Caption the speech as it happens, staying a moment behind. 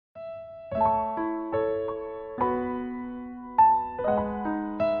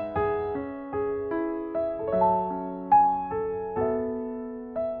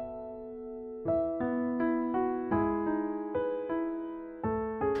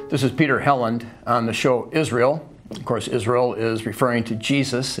This is Peter Helland on the show Israel. Of course, Israel is referring to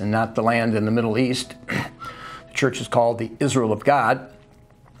Jesus and not the land in the Middle East. The church is called the Israel of God,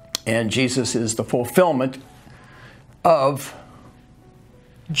 and Jesus is the fulfillment of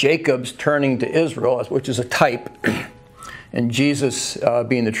Jacob's turning to Israel, which is a type, and Jesus,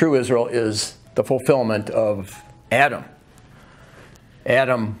 being the true Israel, is the fulfillment of Adam.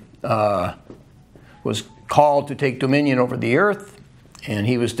 Adam was called to take dominion over the earth, and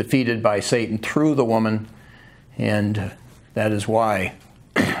he was defeated by Satan through the woman, and that is why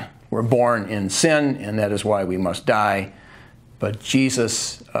we're born in sin, and that is why we must die. But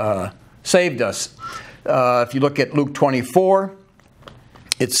Jesus saved us. If you look at Luke 24,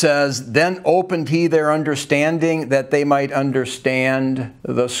 it says, "Then opened he their understanding that they might understand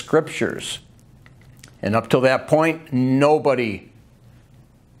the Scriptures." And up till that point, nobody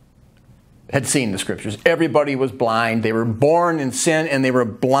had seen the Scriptures. Everybody was blind. They were born in sin, and they were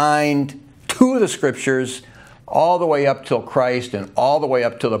blind to the Scriptures all the way up till Christ, and all the way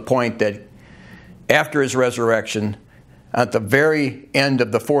up to the point that after his resurrection, at the very end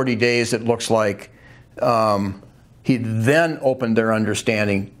of the 40 days, it looks like, he then opened their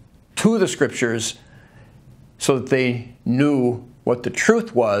understanding to the Scriptures so that they knew what the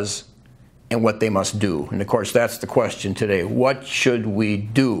truth was and what they must do. And of course, that's the question today. What should we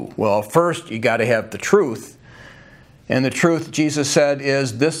do? Well, first, you got to have the truth. And the truth, Jesus said,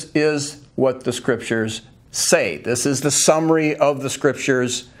 is this is what the Scriptures say. This is the summary of the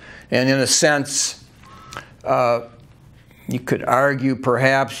Scriptures. And in a sense, you could argue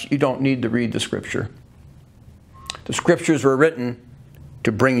perhaps you don't need to read the Scripture. The Scriptures were written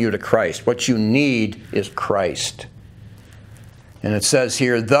to bring you to Christ. What you need is Christ. And it says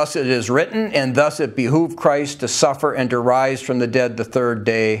here, "Thus it is written, and thus it behooved Christ to suffer and to rise from the dead the third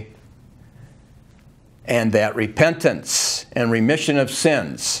day, and that repentance and remission of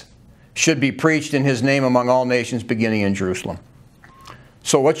sins should be preached in his name among all nations, beginning in Jerusalem."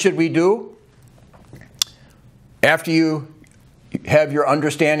 So what should we do? After you have your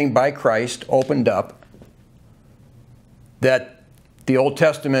understanding by Christ opened up, that the Old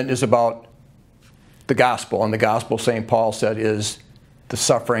Testament is about the gospel, and the gospel, St. Paul said, is the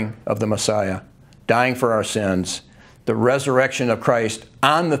suffering of the Messiah, dying for our sins, the resurrection of Christ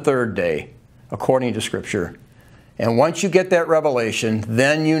on the third day, according to Scripture. And once you get that revelation,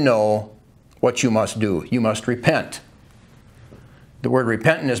 then you know what you must do. You must repent. The word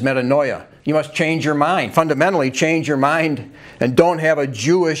repentant is metanoia. You must change your mind, fundamentally change your mind, and don't have a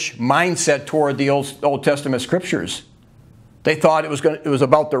Jewish mindset toward the Old Testament Scriptures. They thought it was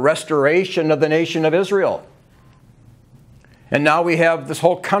about the restoration of the nation of Israel. And now we have this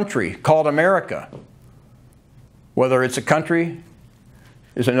whole country called America. Whether it's a country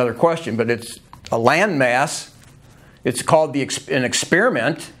is another question, but it's a landmass. It's called an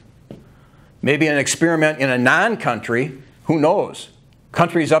experiment. Maybe an experiment in a non-country. Who knows?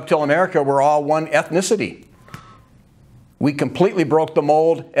 Countries up till America were all one ethnicity. We completely broke the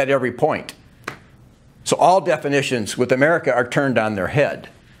mold at every point. So all definitions with America are turned on their head.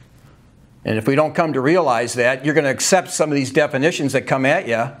 And if we don't come to realize that, you're going to accept some of these definitions that come at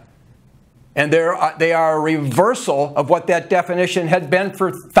you, and they are a reversal of what that definition had been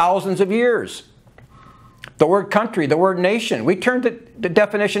for thousands of years. The word country, the word nation, we turned the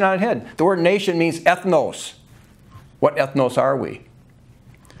definition on its head. The word nation means ethnos. What ethnos are we?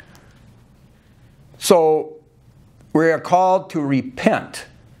 So we are called to repent.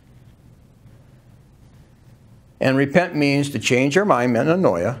 And repent means to change your mind,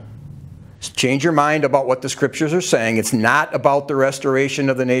 metanoia. Change your mind about what the Scriptures are saying. It's not about the restoration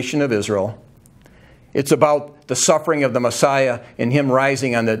of the nation of Israel. It's about the suffering of the Messiah and him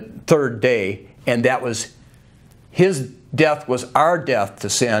rising on the third day. And that was, his death was our death to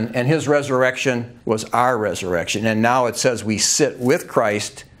sin, and his resurrection was our resurrection. And now it says we sit with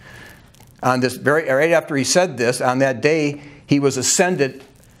Christ on this right after he said this, on that day he was ascended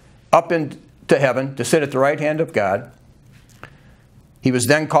up into heaven to sit at the right hand of God. He was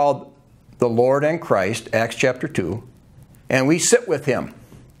then called the Lord and Christ, Acts chapter 2, and we sit with him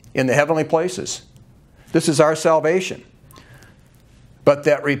in the heavenly places. This is our salvation. But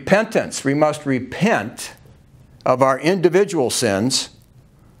that repentance, we must repent of our individual sins.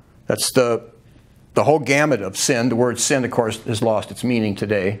 That's the whole gamut of sin. The word sin, of course, has lost its meaning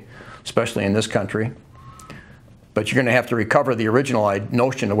today, especially in this country. But you're going to have to recover the original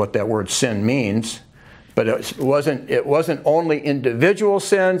notion of what that word sin means. But it wasn't only individual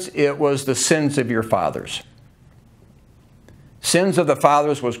sins, it was the sins of your fathers. Sins of the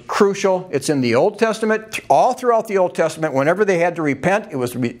fathers was crucial. It's in the Old Testament, all throughout the Old Testament. Whenever they had to repent, it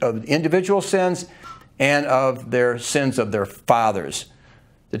was of individual sins and of their sins of their fathers.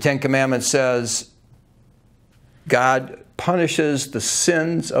 The Ten Commandments says God punishes the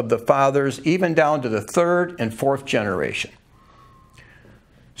sins of the fathers even down to the third and fourth generation.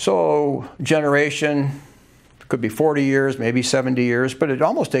 So generation could be 40 years, maybe 70 years, but it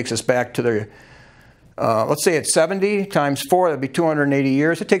almost takes us back to the, let's say it's 70 times 4, that'd be 280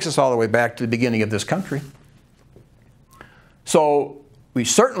 years. It takes us all the way back to the beginning of this country. So we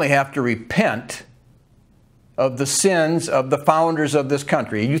certainly have to repent of the sins of the founders of this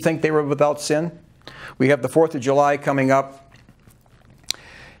country. You think they were without sin? We have the 4th of July coming up.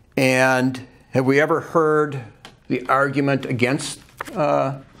 And have we ever heard the argument against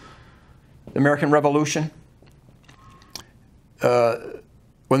the American Revolution?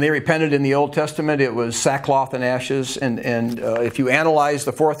 When they repented in the Old Testament, it was sackcloth and ashes. And if you analyze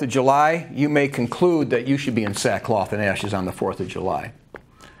the 4th of July, you may conclude that you should be in sackcloth and ashes on the 4th of July.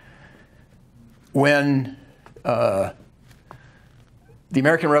 When the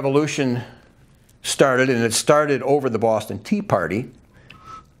American Revolution started, and it started over the Boston Tea Party.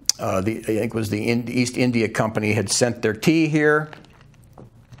 I think it was the East India Company had sent their tea here,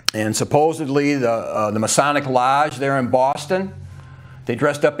 and supposedly the Masonic Lodge there in Boston, they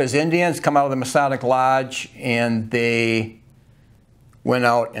dressed up as Indians, come out of the Masonic Lodge, and they went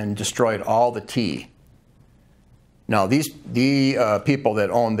out and destroyed all the tea. Now, the people that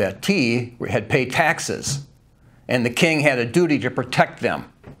owned that tea had paid taxes, and the king had a duty to protect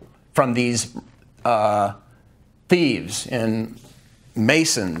them from these thieves and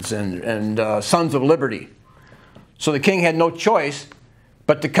Masons and Sons of Liberty. So the king had no choice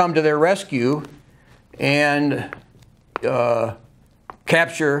but to come to their rescue and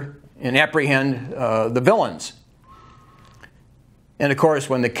capture and apprehend the villains. And of course,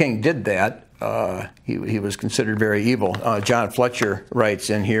 when the king did that, he was considered very evil. John Fletcher writes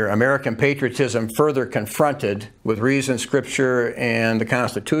in here, American Patriotism Further Confronted with Reason, Scripture, and the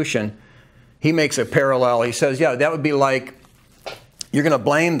Constitution. He makes a parallel. He says, yeah, that would be like you're going to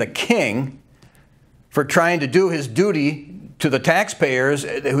blame the king for trying to do his duty to the taxpayers.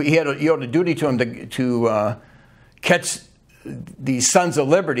 He had a duty to him to catch these Sons of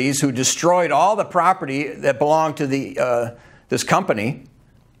Liberties who destroyed all the property that belonged to this company.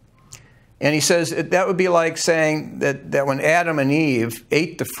 And he says that would be like saying that when Adam and Eve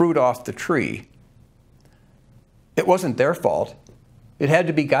ate the fruit off the tree, it wasn't their fault. It had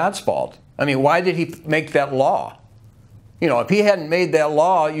to be God's fault. I mean, why did he make that law? You know, if he hadn't made that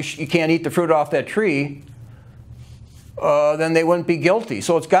law, you can't eat the fruit off that tree, then they wouldn't be guilty.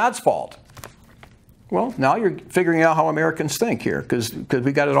 So it's God's fault. Well, now you're figuring out how Americans think here, because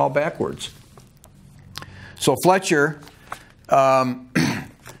we got it all backwards. So Fletcher,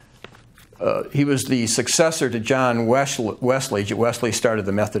 he was the successor to John Wesley. Wesley started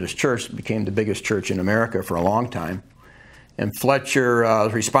the Methodist Church, became the biggest church in America for a long time. And Fletcher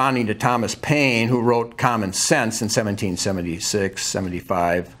was responding to Thomas Paine, who wrote Common Sense in 1776,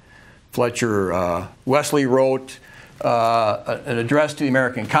 75. Wesley wrote an address to the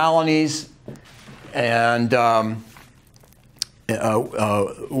American Colonies, and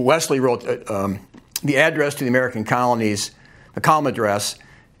Wesley wrote the address to the American Colonies, a calm address,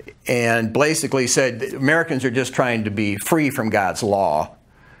 and basically said Americans are just trying to be free from God's law.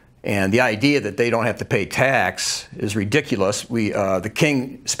 And the idea that they don't have to pay tax is ridiculous. The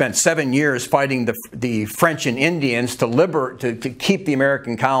king spent 7 years fighting the French and Indians to keep the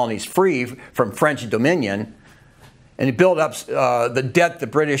American colonies free from French dominion. And he built up the debt the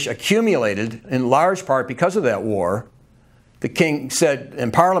British accumulated in large part because of that war. The king said,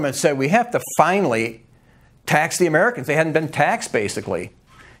 and Parliament said, we have to finally tax the Americans. They hadn't been taxed, basically.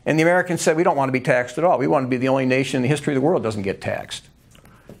 And the Americans said, we don't want to be taxed at all. We want to be the only nation in the history of the world that doesn't get taxed.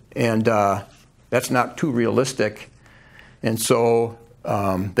 And that's not too realistic. And so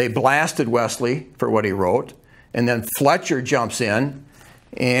they blasted Wesley for what he wrote. And then Fletcher jumps in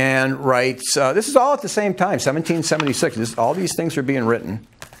and writes, this is all at the same time, 1776. All these things are being written.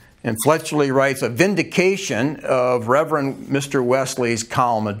 And Fletcher writes a vindication of Reverend Mr. Wesley's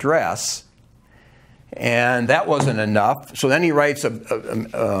calm address. And that wasn't enough. So then he writes an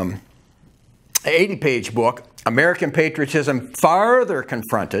 80-page book, American Patriotism Farther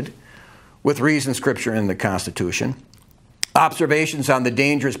Confronted with Reason, Scripture, and the Constitution. Observations on the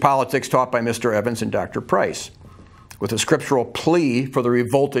Dangerous Politicks Taught by Mr. Evans and Dr. Price, with a scriptural plea for the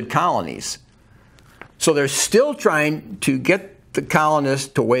revolted colonies. So they're still trying to get the colonists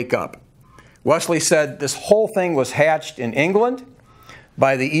to wake up. Wesley said this whole thing was hatched in England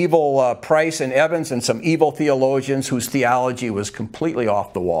by the evil Price and Evans and some evil theologians whose theology was completely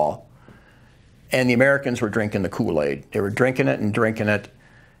off the wall. And the Americans were drinking the Kool-Aid. They were drinking it and drinking it.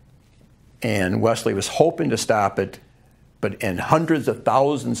 And Wesley was hoping to stop it, and hundreds of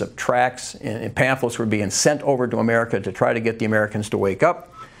thousands of tracts and pamphlets were being sent over to America to try to get the Americans to wake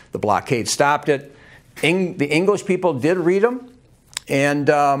up. The blockade stopped it. The English people did read them, and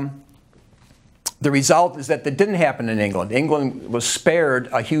the result is that didn't happen in England. England was spared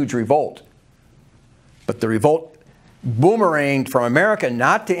a huge revolt. But the revolt boomeranged from America,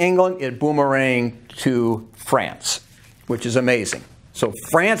 not to England, it boomeranged to France, which is amazing. So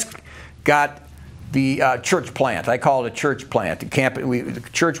France got the church plant. I call it a church plant. The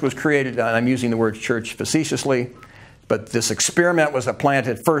church was created, and I'm using the word church facetiously, but this experiment was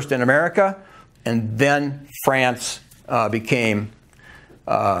planted first in America, and then France became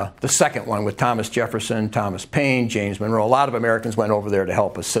the second one with Thomas Jefferson, Thomas Paine, James Monroe. A lot of Americans went over there to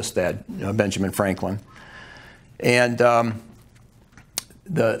help assist that, Benjamin Franklin. And the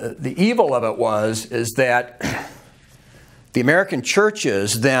evil of it is that the American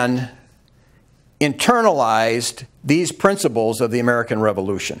churches then internalized these principles of the American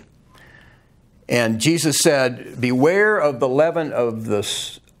Revolution. And Jesus said, beware of the leaven of the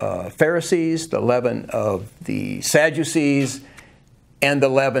Pharisees, the leaven of the Sadducees, and the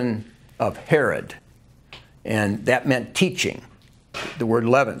leaven of Herod. And that meant teaching, the word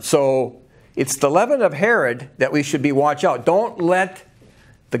leaven. So it's the leaven of Herod that we should be watch out. Don't let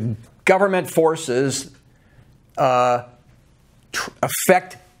the government forces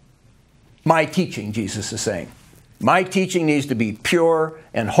affect my teaching, Jesus is saying. My teaching needs to be pure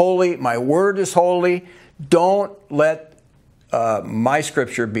and holy. My word is holy. Don't let my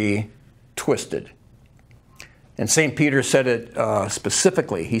scripture be twisted. And St. Peter said it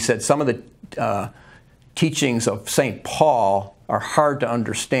specifically. He said some of the teachings of St. Paul are hard to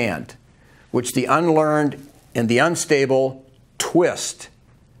understand, which the unlearned and the unstable twist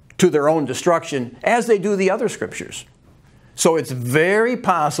to their own destruction, as they do the other scriptures. So it's very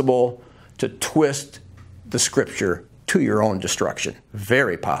possible to twist the scripture to your own destruction.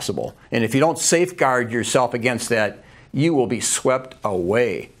 Very possible. And if you don't safeguard yourself against that, you will be swept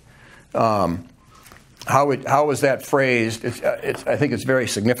away. How is that phrased? I think it's very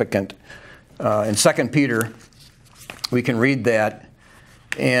significant. In 2 Peter, we can read that.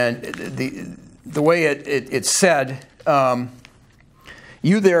 And the way it's said,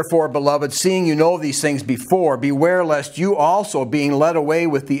 you therefore, beloved, seeing you know these things before, beware lest you also, being led away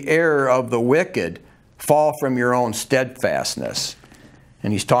with the error of the wicked, fall from your own steadfastness.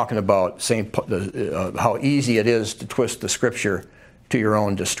 And he's talking about how easy it is to twist the scripture to your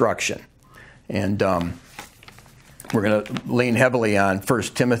own destruction. And we're going to lean heavily on 1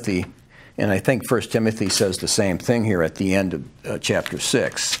 Timothy. And I think 1 Timothy says the same thing here at the end of chapter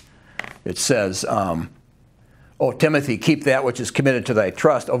 6. It says, O Timothy, keep that which is committed to thy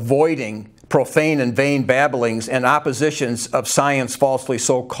trust, avoiding profane and vain babblings and oppositions of science falsely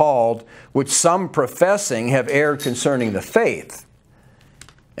so called, which some professing have erred concerning the faith.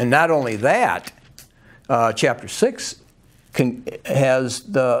 And not only that, chapter 6 has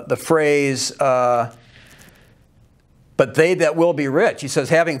the phrase, but they that will be rich. He says,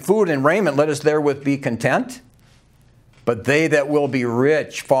 having food and raiment, let us therewith be content. But they that will be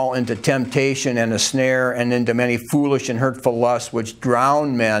rich fall into temptation and a snare and into many foolish and hurtful lusts, which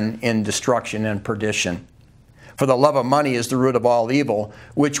drown men in destruction and perdition. For the love of money is the root of all evil,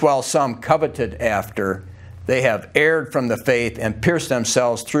 which while some coveted after, they have erred from the faith and pierced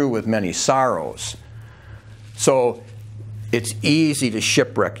themselves through with many sorrows. So it's easy to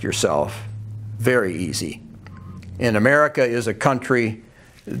shipwreck yourself. Very easy. And America is a country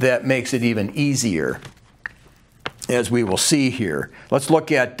that makes it even easier, as we will see here. Let's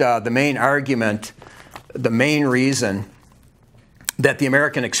look at the main argument, the main reason that the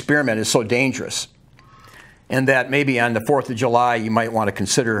American experiment is so dangerous, and that maybe on the 4th of July you might want to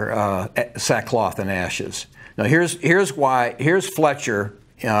consider sackcloth and ashes. Now here's why. Here's Fletcher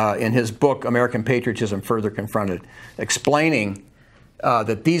in his book, American Patriotism Further Confronted, explaining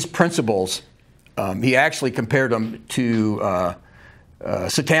that these principles, he actually compared them to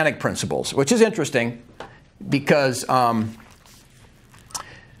satanic principles, which is interesting. Because you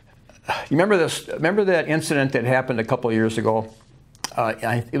remember this? Remember that incident that happened a couple of years ago?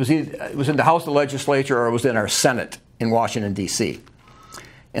 It was in the House of Legislature, or it was in our Senate in Washington, D.C.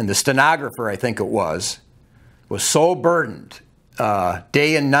 And the stenographer, I think it was so burdened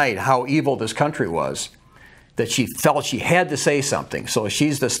day and night how evil this country was that she felt she had to say something. So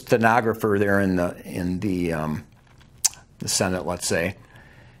she's the stenographer there in the Senate, let's say.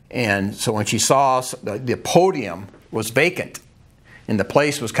 And so when she saw the podium was vacant and the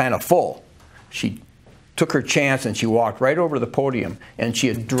place was kind of full, she took her chance and she walked right over to the podium and she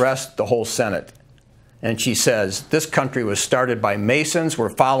addressed the whole Senate. And she says, this country was started by Masons, we're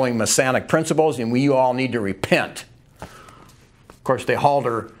following Masonic principles, and we all need to repent. Of course, they hauled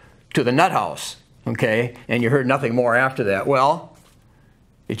her to the nut house, okay? And you heard nothing more after that. Well,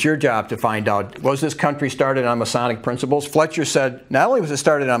 it's your job to find out, was this country started on Masonic principles? Fletcher said, not only was it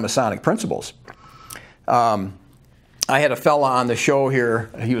started on Masonic principles, I had a fella on the show here,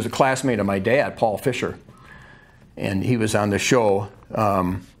 he was a classmate of my dad, Paul Fisher, and he was on the show,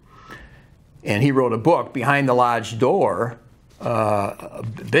 and he wrote a book, Behind the Lodge Door, a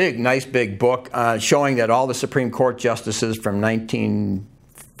big, nice big book showing that all the Supreme Court justices from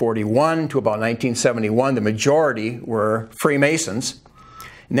 1941 to about 1971, the majority were Freemasons.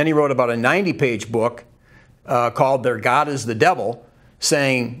 And then he wrote about a 90-page book called Their God is the Devil,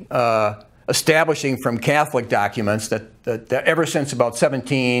 saying, establishing from Catholic documents that ever since about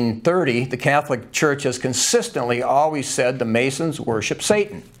 1730, the Catholic Church has consistently always said the Masons worship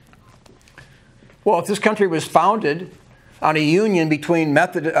Satan. Well, if this country was founded on a union between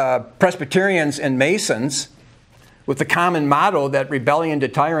Presbyterians and Masons with the common motto that rebellion to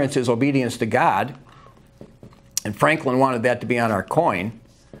tyrants is obedience to God, and Franklin wanted that to be on our coin,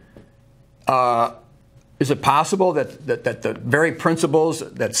 is it possible that the very principles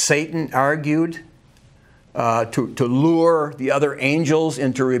that Satan argued to lure the other angels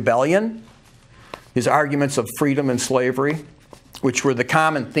into rebellion, his arguments of freedom and slavery, which were the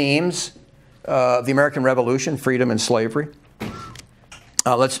common themes of the American Revolution, freedom and slavery?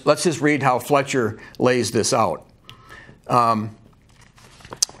 Let's just read how Fletcher lays this out. So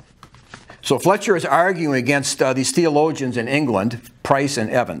Fletcher is arguing against these theologians in England, Price and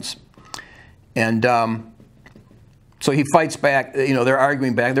Evans. And so he fights back, they're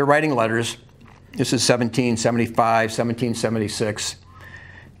arguing back, they're writing letters. This is 1775, 1776.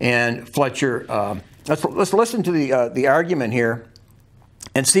 And Fletcher, let's listen to the argument here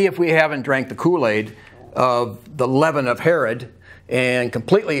and see if we haven't drank the Kool-Aid of the leaven of Herod and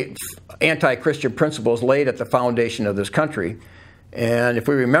completely anti-Christian principles laid at the foundation of this country. And if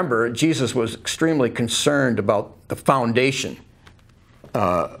we remember, Jesus was extremely concerned about the foundation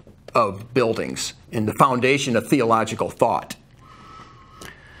of buildings and the foundation of theological thought.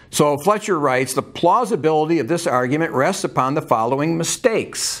 So Fletcher writes, the plausibility of this argument rests upon the following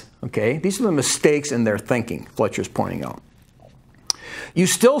mistakes. Okay, these are the mistakes in their thinking, Fletcher's pointing out. You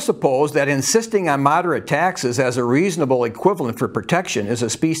still suppose that insisting on moderate taxes as a reasonable equivalent for protection is a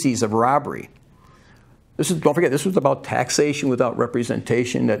species of robbery. Don't forget, this was about taxation without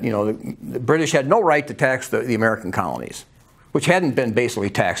representation, that the British had no right to tax the American colonies, which hadn't been basically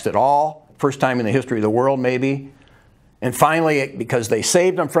taxed at all, first time in the history of the world maybe. And finally, because they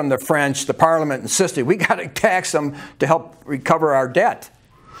saved them from the French, the Parliament insisted, we got to tax them to help recover our debt.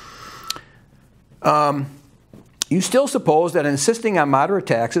 You still suppose that insisting on moderate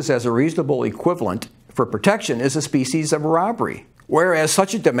taxes as a reasonable equivalent for protection is a species of robbery, whereas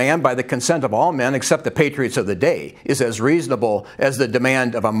such a demand by the consent of all men except the patriots of the day is as reasonable as the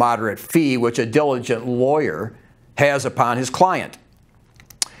demand of a moderate fee which a diligent lawyer has upon his client.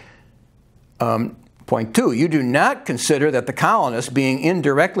 Point 2, you do not consider that the colonists, being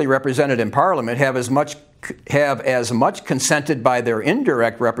indirectly represented in Parliament, have as much consented by their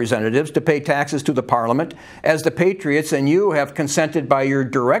indirect representatives to pay taxes to the Parliament as the patriots and you have consented by your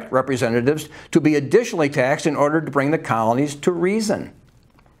direct representatives to be additionally taxed in order to bring the colonies to reason.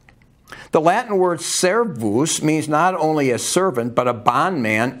 The Latin word servus means not only a servant, but a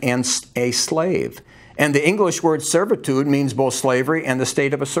bondman and a slave. And the English word servitude means both slavery and the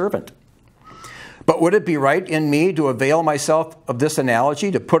state of a servant. But would it be right in me to avail myself of this analogy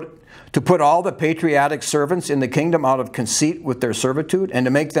to put all the patriotic servants in the kingdom out of conceit with their servitude and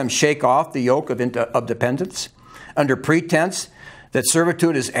to make them shake off the yoke of dependence under pretense that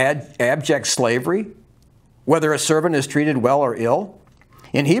servitude is abject slavery, whether a servant is treated well or ill?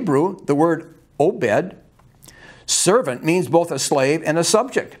 In Hebrew, the word obed, servant, means both a slave and a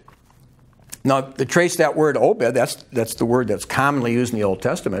subject. Now, to trace that word obed, that's the word that's commonly used in the Old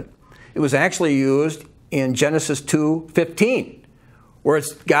Testament. It was actually used in Genesis 2:15, where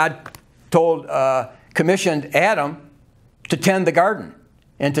God commissioned Adam to tend the garden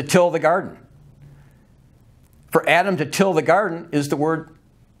and to till the garden. For Adam to till the garden is the word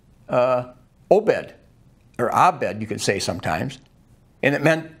obed, or abed, you could say sometimes, and it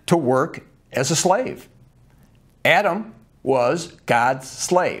meant to work as a slave. Adam was God's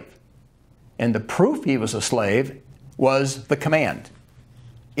slave, and the proof he was a slave was the command.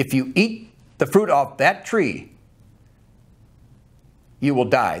 If you eat the fruit off that tree, you will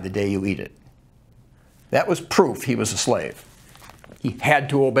die the day you eat it. That was proof he was a slave. He had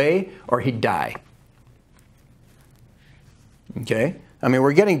to obey or he'd die. Okay? I mean,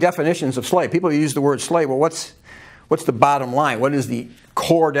 we're getting definitions of slave. People use the word slave. Well, what's the bottom line? What is the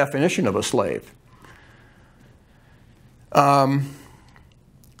core definition of a slave? So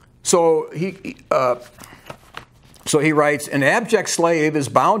he writes, an abject slave is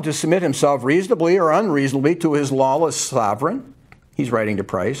bound to submit himself reasonably or unreasonably to his lawless sovereign. He's writing to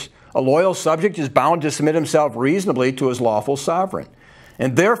Price. A loyal subject is bound to submit himself reasonably to his lawful sovereign.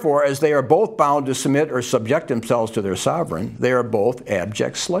 And therefore, as they are both bound to submit or subject themselves to their sovereign, they are both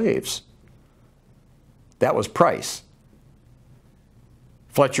abject slaves. That was Price.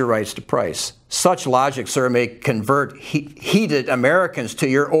 Fletcher writes to Price, such logic, sir, may convert heated Americans to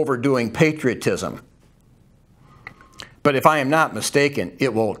your overdoing patriotism. But if I am not mistaken,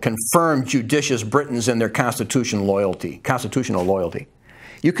 it will confirm judicious Britons in their constitutional loyalty.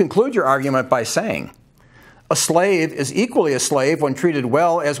 You conclude your argument by saying, a slave is equally a slave when treated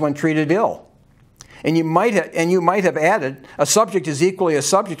well as when treated ill. And you might have added, a subject is equally a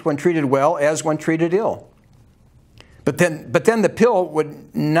subject when treated well as when treated ill. But then the pill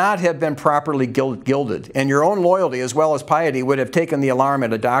would not have been properly gilded, and your own loyalty as well as piety would have taken the alarm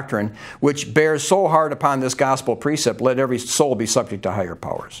at a doctrine which bears so hard upon this gospel precept, let every soul be subject to higher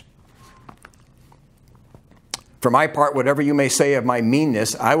powers. For my part, whatever you may say of my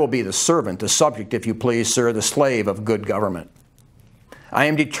meanness, I will be the servant, the subject, if you please, sir, the slave of good government. I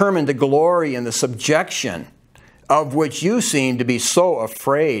am determined to glory in the subjection of which you seem to be so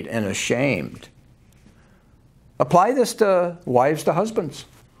afraid and ashamed. Apply this to wives to husbands.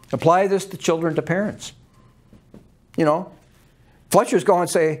 Apply this to children to parents. You know, Fletcher's going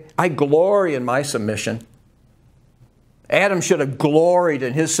to say, I glory in my submission. Adam should have gloried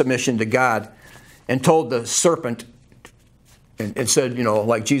in his submission to God and told the serpent and said, you know,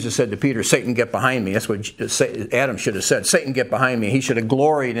 like Jesus said to Peter, Satan, get behind me. That's what Adam should have said. Satan, get behind me. He should have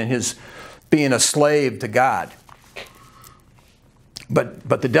gloried in his being a slave to God.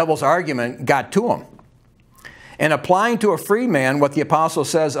 But the devil's argument got to him. And applying to a free man what the apostle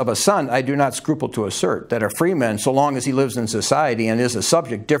says of a son, I do not scruple to assert, that a free man, so long as he lives in society and is a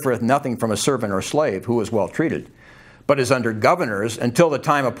subject, differeth nothing from a servant or slave who is well treated, but is under governors until the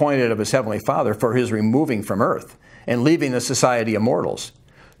time appointed of his heavenly Father for his removing from earth and leaving the society of mortals.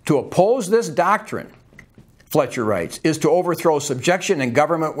 To oppose this doctrine, Fletcher writes, is to overthrow subjection and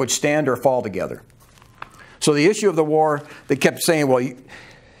government which stand or fall together. So the issue of the war, they kept saying, well,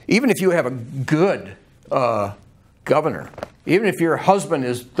 even if you have a good governor, even if your husband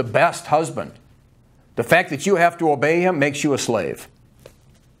is the best husband, the fact that you have to obey him makes you a slave.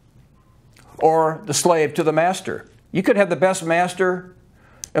 Or the slave to the master. You could have the best master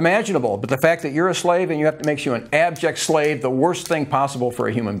imaginable, but the fact that you're a slave and you have to make you an abject slave, the worst thing possible for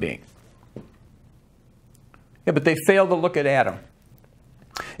a human being. Yeah, but they failed to look at Adam.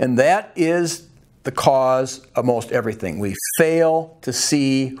 And that is the cause of most everything. We fail to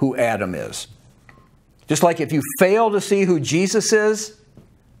see who Adam is. Just like if you fail to see who Jesus is,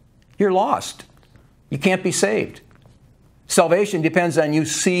 you're lost. You can't be saved. Salvation depends on you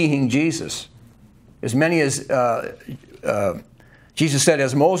seeing Jesus. As many as, Jesus said,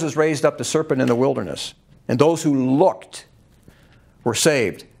 as Moses raised up the serpent in the wilderness, and those who looked were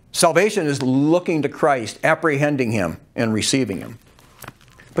saved. Salvation is looking to Christ, apprehending him, and receiving him.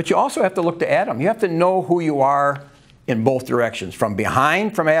 But you also have to look to Adam. You have to know who you are in both directions, from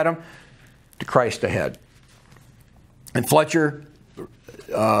behind, from Adam, to Christ ahead. And Fletcher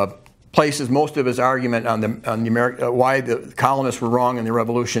places most of his argument on the why the colonists were wrong in the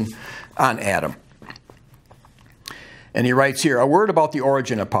Revolution on Adam. And he writes here, a word about the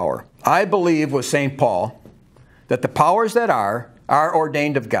origin of power. I believe with St. Paul that the powers that are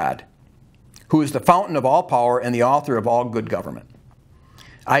ordained of God, who is the fountain of all power and the author of all good government.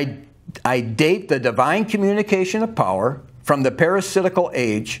 I date the divine communication of power from the parasitical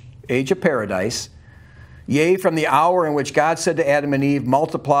age of paradise, yea, from the hour in which God said to Adam and Eve,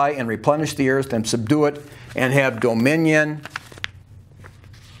 multiply and replenish the earth and subdue it and have dominion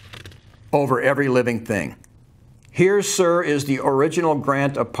over every living thing. Here, sir, is the original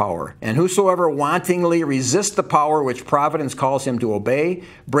grant of power. And whosoever wantingly resists the power which providence calls him to obey,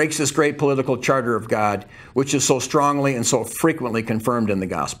 breaks this great political charter of God, which is so strongly and so frequently confirmed in the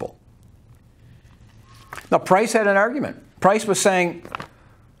gospel. Now, Price had an argument. Price was saying,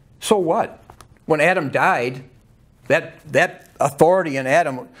 so what? When Adam died, that authority in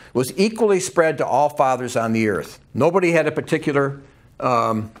Adam was equally spread to all fathers on the earth. Nobody had a particular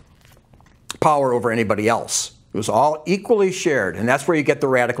power over anybody else. It was all equally shared, and that's where you get the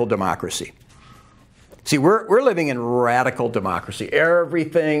radical democracy. See, we're living in radical democracy.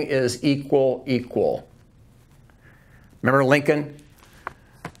 Everything is equal. Remember Lincoln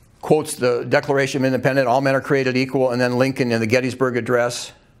quotes the Declaration of Independence, all men are created equal, and then Lincoln in the Gettysburg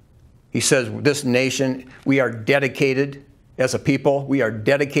Address, he says, this nation, we are dedicated as a people, we are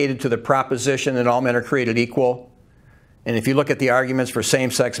dedicated to the proposition that all men are created equal. And if you look at the arguments for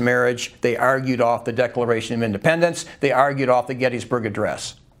same-sex marriage, they argued off the Declaration of Independence. They argued off the Gettysburg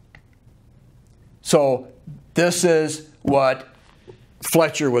Address. So this is what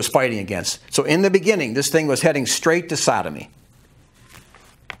Fletcher was fighting against. So in the beginning, this thing was heading straight to sodomy.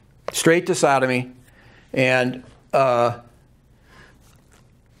 Straight to sodomy. And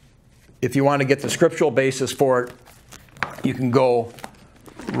if you want to get the scriptural basis for it, you can go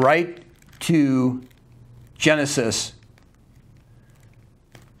right to Genesis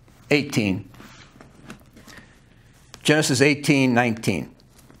 18. Genesis 18:19.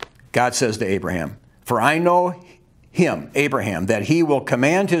 God says to Abraham, "For I know him," Abraham, "that he will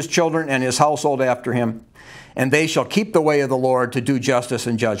command his children and his household after him, and they shall keep the way of the Lord to do justice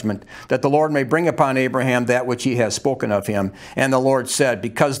and judgment, that the Lord may bring upon Abraham that which he has spoken of him. And the Lord said,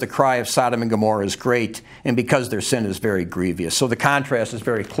 because the cry of Sodom and Gomorrah is great, and because their sin is very grievous." So the contrast is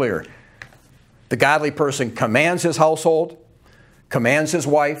very clear. The godly person commands his household, commands his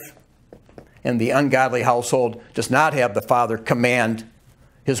wife, and the ungodly household does not have the father command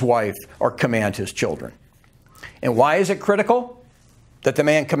his wife or command his children. And why is it critical that the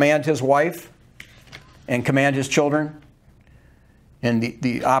man command his wife and command his children? And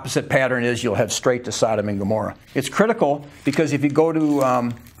the opposite pattern is you'll head straight to Sodom and Gomorrah. It's critical because if you go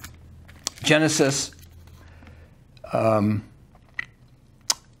to Genesis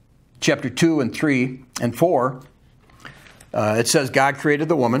chapter 2 and 3 and 4, it says God created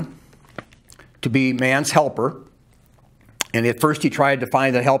the woman to be man's helper. And at first he tried to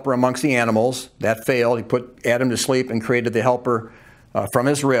find a helper amongst the animals. That failed. He put Adam to sleep and created the helper from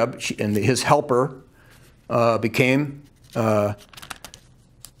his rib. And his helper became, the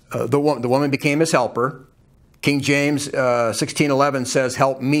woman became his helper. King James 16:11 says,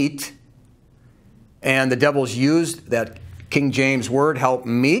 "help meet." And the devil's used that King James word, help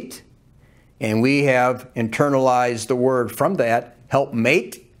meet. And we have internalized the word from that, help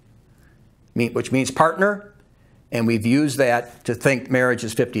mate, which means partner. And we've used that to think marriage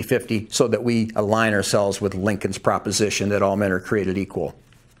is 50-50 so that we align ourselves with Lincoln's proposition that all men are created equal.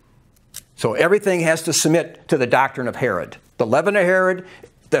 So everything has to submit to the doctrine of Herod. The leaven of Herod,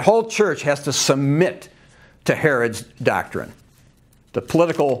 the whole church has to submit to Herod's doctrine. The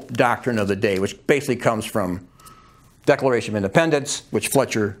political doctrine of the day, which basically comes from Declaration of Independence, which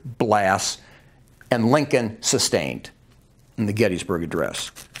Fletcher blasts, and Lincoln sustained in the Gettysburg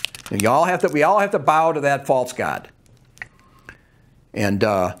Address. And we all have to bow to that false god. And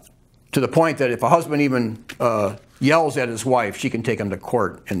to the point that if a husband even yells at his wife, she can take him to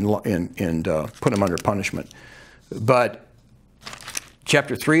court and put him under punishment. But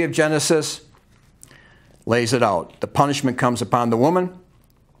chapter 3 of Genesis lays it out. The punishment comes upon the woman.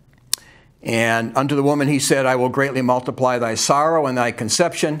 And unto the woman he said, "I will greatly multiply thy sorrow and thy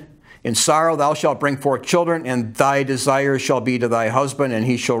conception. In sorrow thou shalt bring forth children, and thy desire shall be to thy husband, and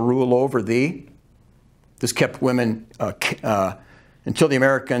he shall rule over thee." This kept women until after the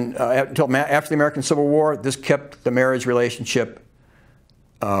American Civil War. This kept the marriage relationship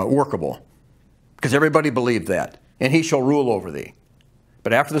workable, because everybody believed that. And he shall rule over thee.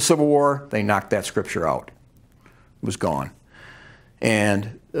 But after the Civil War, they knocked that scripture out. It was gone.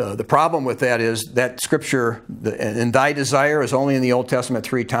 And the problem with that is that scripture, and thy desire, is only in the Old Testament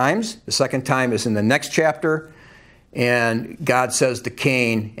 3 times. The second time is in the next chapter. And God says to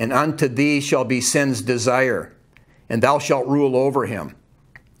Cain, "And unto thee shall be sin's desire, and thou shalt rule over him."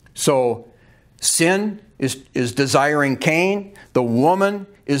 So sin is desiring Cain. The woman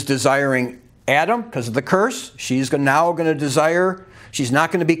is desiring Adam because of the curse. She's now going to desire, she's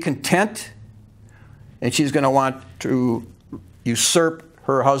not going to be content, and she's going to want to usurp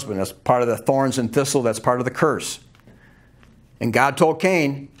her husband. That's part of the thorns and thistle. That's part of the curse. And God told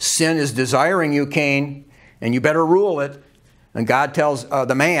Cain, sin is desiring you, Cain, and you better rule it. And God tells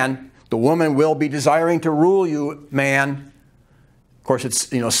the man, the woman will be desiring to rule you, man. Of course, it's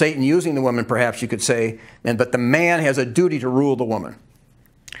Satan using the woman, perhaps you could say, but the man has a duty to rule the woman.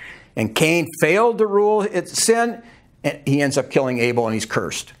 And Cain failed to rule its sin, and he ends up killing Abel, and he's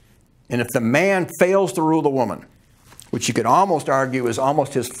cursed. And if the man fails to rule the woman, which you could almost argue is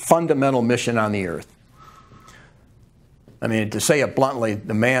almost his fundamental mission on the earth. I mean, to say it bluntly,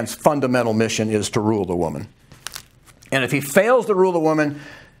 the man's fundamental mission is to rule the woman. And if he fails to rule the woman,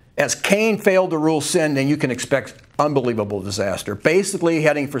 as Cain failed to rule sin, then you can expect unbelievable disaster, basically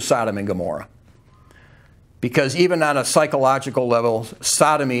heading for Sodom and Gomorrah. Because even on a psychological level,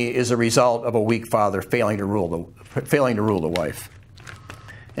 sodomy is a result of a weak father failing to rule the wife.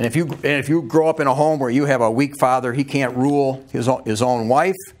 And if you grow up in a home where you have a weak father, he can't rule his own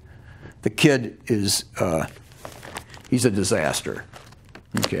wife, the kid is he's a disaster.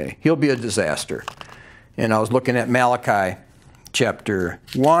 Okay, he'll be a disaster. And I was looking at Malachi chapter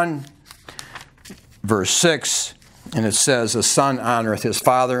 1, verse 6, and it says, "A son honoreth his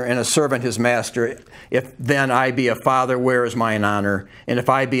father, and a servant his master. If then I be a father, where is mine honor? And if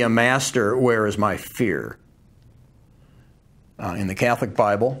I be a master, where is my fear?" In the Catholic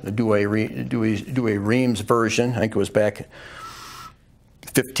Bible, the Douay Rheims version, I think it was back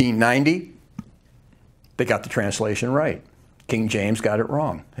 1590, they got the translation right. King James got it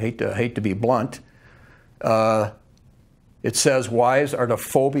wrong. I hate to be blunt. It says, "Wives are to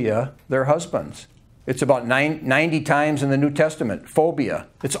phobia their husbands." It's about 90 times in the New Testament, phobia.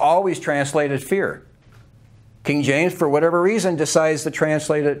 It's always translated fear. King James, for whatever reason, decides to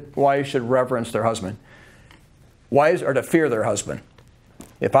translate it, wives should reverence their husband. Wives are to fear their husband.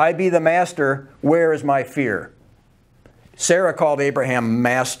 If I be the master, where is my fear? Sarah called Abraham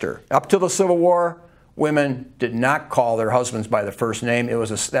master. Up to the Civil War, women did not call their husbands by the first name.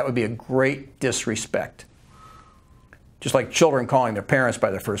 That would be a great disrespect. Just like children calling their parents by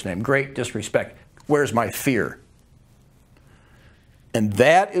their first name. Great disrespect. Where's my fear? And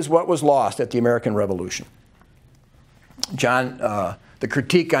that is what was lost at the American Revolution. The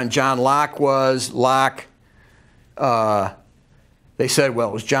critique on John Locke was, they said, well,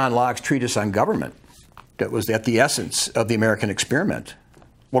 it was John Locke's treatise on government that was at the essence of the American experiment.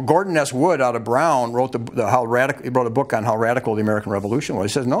 Well, Gordon S. Wood out of Brown wrote he wrote a book on how radical the American Revolution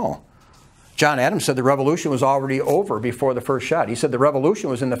was. He says, no. John Adams said the revolution was already over before the first shot. He said the revolution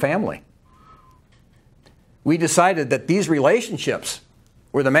was in the family. We decided that these relationships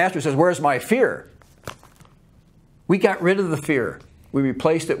where the master says, where's my fear? We got rid of the fear. We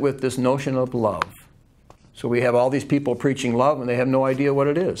replaced it with this notion of love. So we have all these people preaching love and they have no idea what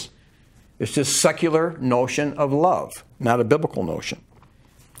it is. It's just secular notion of love, not a biblical notion.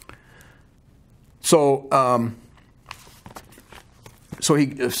 So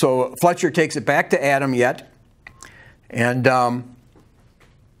Fletcher takes it back to Adam yet, and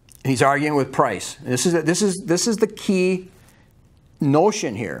he's arguing with Price. This is the key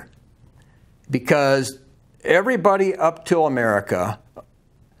notion here, because everybody up till America,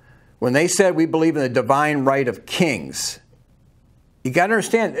 when they said we believe in the divine right of kings, you got to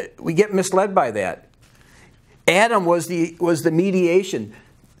understand, we get misled by that. Adam was the mediation.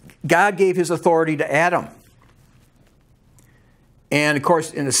 God gave his authority to Adam. And of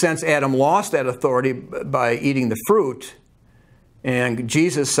course, in a sense, Adam lost that authority by eating the fruit. And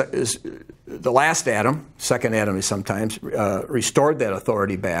Jesus is the last Adam, second Adam is sometimes, restored that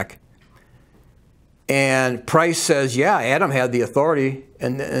authority back. And Price says, yeah, Adam had the authority,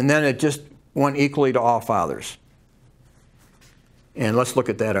 and then it just went equally to all fathers. And let's look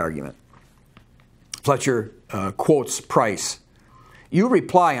at that argument. Fletcher quotes Price. You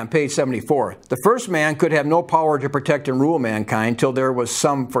reply on page 74, the first man could have no power to protect and rule mankind till there was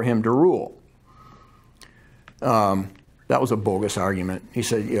some for him to rule. That was a bogus argument. He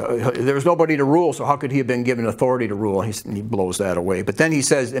said, there was nobody to rule, so how could he have been given authority to rule? He blows that away. But then he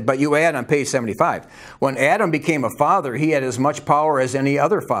says, but you add on page 75, when Adam became a father, he had as much power as any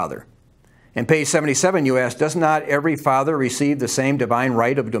other father. In page 77, you ask, does not every father receive the same divine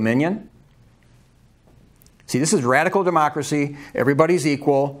right of dominion? See, this is radical democracy. Everybody's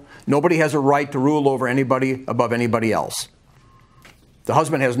equal. Nobody has a right to rule over anybody above anybody else. The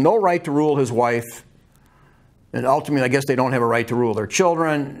husband has no right to rule his wife. And ultimately, I guess they don't have a right to rule their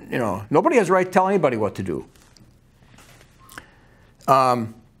children. Nobody has a right to tell anybody what to do.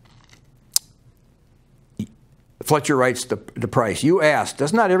 Fletcher writes to Price, you ask,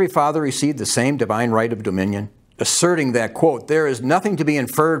 does not every father receive the same divine right of dominion? Asserting that, quote, there is nothing to be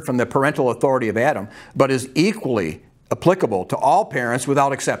inferred from the parental authority of Adam, but is equally applicable to all parents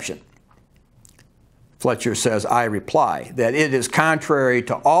without exception. Fletcher says, I reply that it is contrary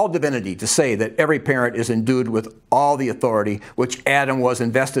to all divinity to say that every parent is endued with all the authority which Adam was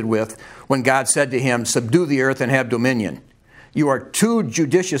invested with when God said to him, subdue the earth and have dominion. You are too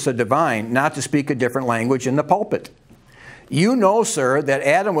judicious a divine not to speak a different language in the pulpit. You know, sir, that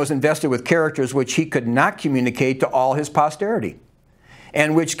Adam was invested with characters which he could not communicate to all his posterity,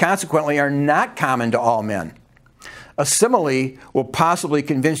 and which consequently are not common to all men. A simile will possibly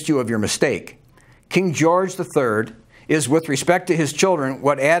convince you of your mistake. King George III is, with respect to his children,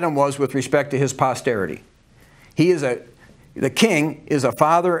 what Adam was with respect to his posterity. King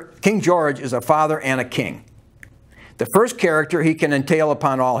George is a father and a king. The first character he can entail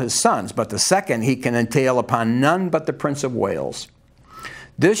upon all his sons, but the second he can entail upon none but the Prince of Wales.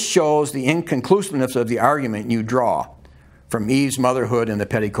 This shows the inconclusiveness of the argument you draw from Eve's motherhood and the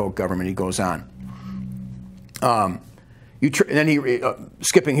petticoat government. He goes on.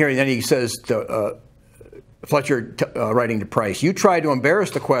 Skipping here, then he says to Fletcher, writing to Price, you try to embarrass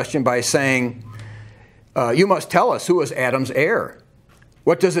the question by saying you must tell us who is Adam's heir.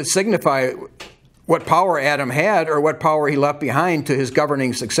 What does it signify what power Adam had or what power he left behind to his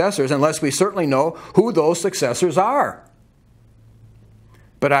governing successors, unless we certainly know who those successors are?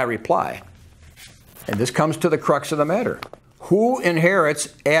 But I reply, and this comes to the crux of the matter, who inherits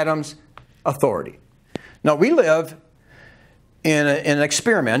Adam's authority? Now, we live in an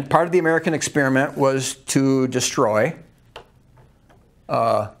experiment. Part of the American experiment was to destroy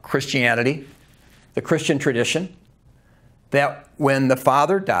Christianity, the Christian tradition, that when the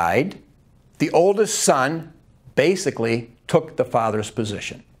father died, the oldest son basically took the father's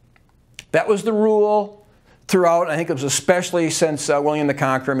position. That was the rule throughout. I think it was especially since William the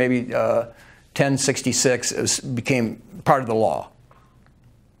Conqueror, maybe 1066, it became part of the law.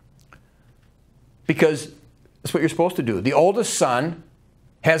 Because that's what you're supposed to do. The oldest son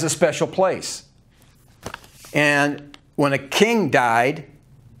has a special place. And when a king died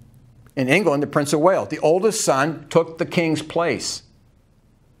in England, the Prince of Wales, the oldest son took the king's place.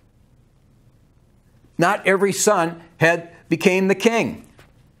 Not every son became the king.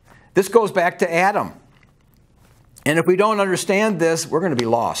 This goes back to Adam. And if we don't understand this, we're going to be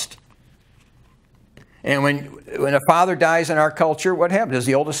lost. And when a father dies in our culture, what happens? Does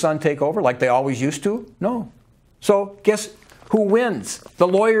the oldest son take over like they always used to? No. So guess who wins? The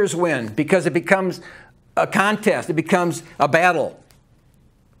lawyers win because it becomes a contest. It becomes a battle.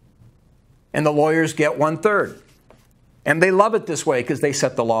 And the lawyers get 1/3. And they love it this way because they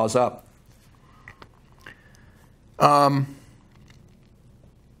set the laws up.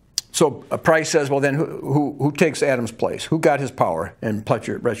 So Price says, well, then who takes Adam's place? Who got his power? And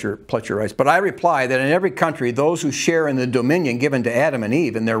Fletcher writes, but I reply that in every country, those who share in the dominion given to Adam and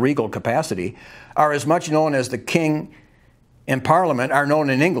Eve in their regal capacity are as much known as the king and parliament are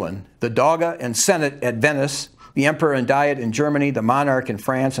known in England, the Doga and Senate at Venice, the emperor and diet in Germany, the monarch in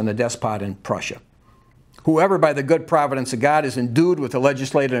France, and the despot in Prussia. Whoever by the good providence of God is endued with the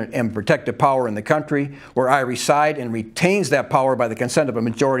legislative and protective power in the country where I reside and retains that power by the consent of a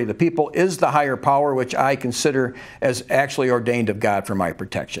majority of the people is the higher power which I consider as actually ordained of God for my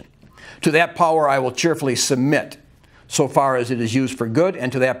protection. To that power I will cheerfully submit so far as it is used for good,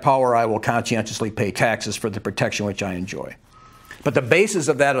 and to that power I will conscientiously pay taxes for the protection which I enjoy. But the basis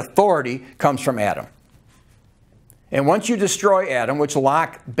of that authority comes from Adam. And once you destroy Adam, which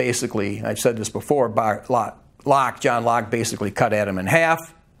Locke basically, I've said this before, John Locke basically cut Adam in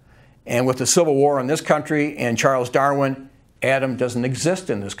half. And with the Civil War in this country and Charles Darwin, Adam doesn't exist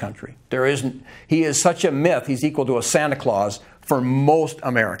in this country. He is such a myth, he's equal to a Santa Claus for most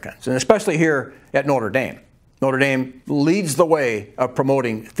Americans, and especially here at Notre Dame. Notre Dame leads the way of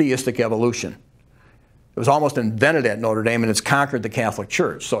promoting theistic evolution. It was almost invented at Notre Dame, and it's conquered the Catholic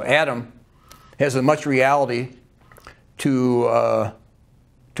Church. So Adam has as much reality to a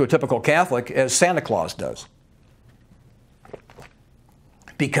typical Catholic as Santa Claus does.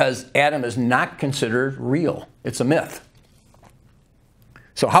 Because Adam is not considered real. It's a myth.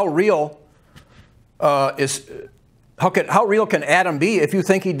 So how real can Adam be if you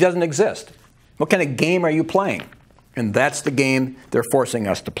think he doesn't exist? What kind of game are you playing? And that's the game they're forcing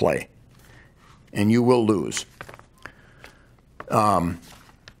us to play. And you will lose. So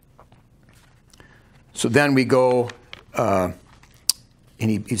then we go, and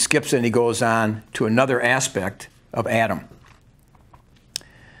he skips and he goes on to another aspect of Adam.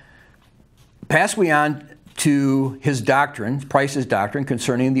 Pass we on to his doctrine, Price's doctrine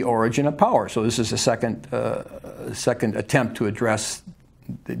concerning the origin of power. So this is a second attempt to address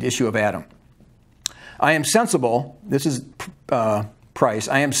the issue of Adam. I am sensible, this is Price,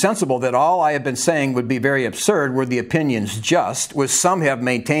 I am sensible that all I have been saying would be very absurd were the opinions just, which some have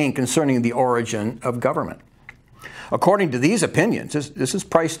maintained concerning the origin of government. According to these opinions, this is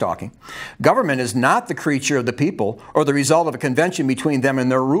Price talking, government is not the creature of the people or the result of a convention between them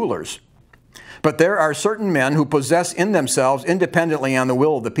and their rulers. But there are certain men who possess in themselves, independently on the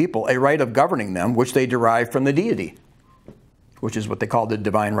will of the people, a right of governing them, which they derive from the deity, which is what they call the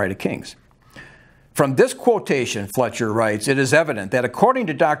divine right of kings. From this quotation, Fletcher writes, it is evident that according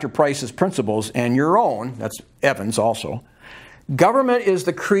to Dr. Price's principles and your own, that's Evans also, government is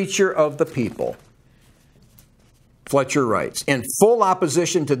the creature of the people. Fletcher writes, in full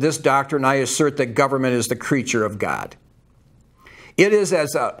opposition to this doctrine, I assert that government is the creature of God. It is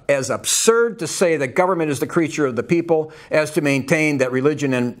as absurd to say that government is the creature of the people as to maintain that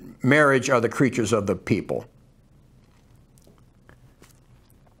religion and marriage are the creatures of the people.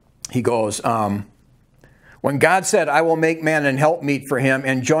 He goes, when God said, I will make man an helpmeet for him,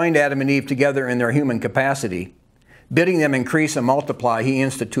 and joined Adam and Eve together in their human capacity, bidding them increase and multiply, he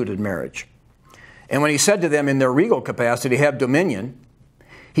instituted marriage. And when he said to them in their regal capacity, have dominion,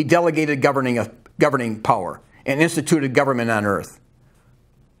 he delegated governing governing power and instituted government on earth.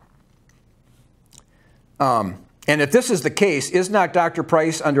 And if this is the case, is not Dr.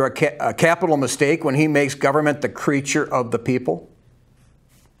 Price under a capital mistake when he makes government the creature of the people?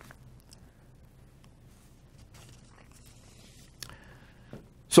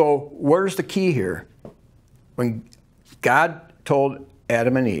 So where's the key here? When God told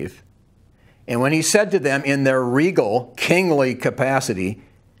Adam and Eve, and when he said to them in their regal, kingly capacity,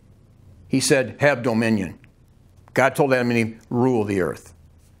 he said, have dominion. God told Adam and Eve, rule the earth.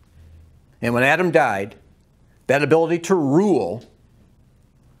 And when Adam died, that ability to rule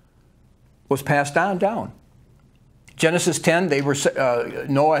was passed on down. Genesis 10,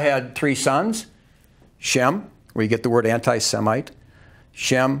 Noah had 3 sons, Shem, where you get the word anti-Semite,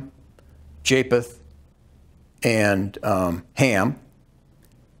 Shem, Japheth, and Ham.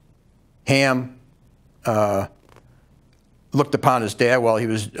 Ham looked upon his dad while he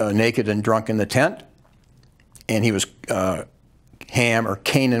was naked and drunk in the tent, and he was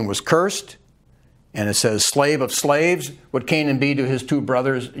Canaan was cursed. And it says, slave of slaves would Canaan be to his 2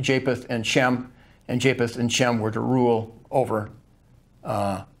 brothers, Japheth and Shem. And Japheth and Shem were to rule over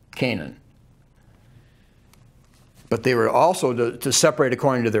Canaan. But they were also to separate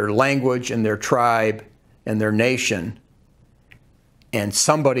according to their language and their tribe and their nation. And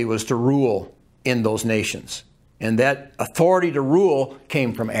somebody was to rule in those nations. And that authority to rule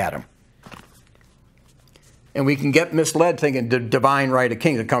came from Adam. And we can get misled thinking the divine right of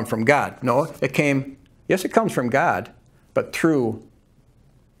kings had come from God. No, it comes from God, but through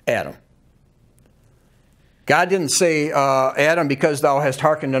Adam. God didn't say, Adam, because thou hast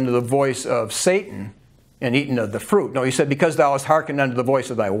hearkened unto the voice of Satan and eaten of the fruit. No, he said, because thou hast hearkened unto the voice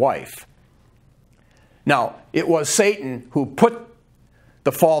of thy wife. Now, it was Satan who put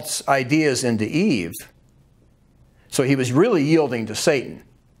the false ideas into Eve. So he was really yielding to Satan.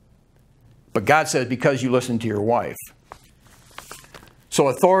 But God says, because you listened to your wife. So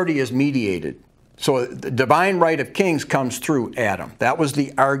authority is mediated. So the divine right of kings comes through Adam. That was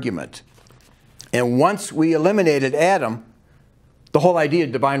the argument. And once we eliminated Adam, the whole idea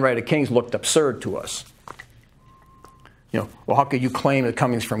of divine right of kings looked absurd to us. Well, how could you claim it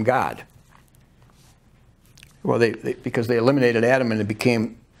comes from God? Well, because they eliminated Adam and it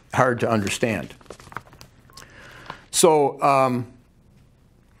became hard to understand. So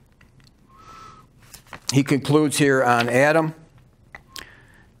he concludes here on Adam,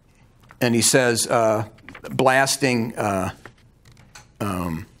 and he says, blasting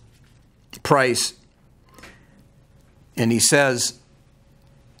Price, and he says,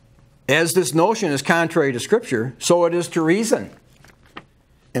 as this notion is contrary to Scripture, so it is to reason.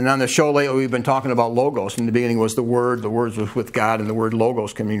 And on the show lately, we've been talking about logos. In the beginning was the Word was with God, and the word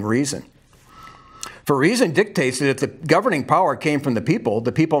logos can mean reason. For reason dictates that if the governing power came from the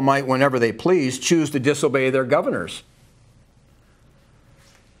people might, whenever they please, choose to disobey their governors.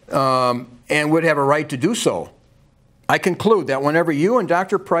 And would have a right to do so. I conclude that whenever you and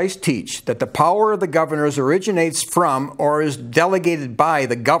Dr. Price teach that the power of the governors originates from or is delegated by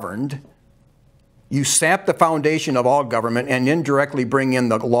the governed, you sap the foundation of all government and indirectly bring in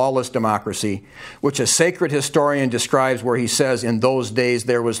the lawless democracy, which a sacred historian describes where he says, in those days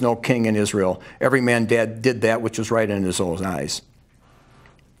there was no king in Israel. Every man did that which was right in his own eyes.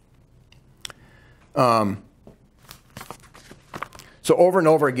 So over and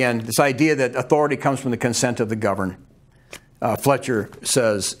over again, this idea that authority comes from the consent of the governed, Fletcher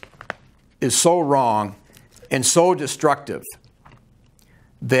says, is so wrong and so destructive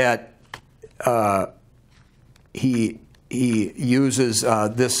that he uses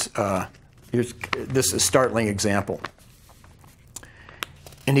this is a startling example.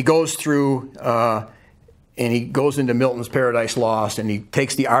 And he goes through and he goes into Milton's Paradise Lost, and he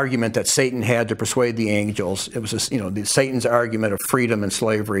takes the argument that Satan had to persuade the angels. It was Satan's argument of freedom and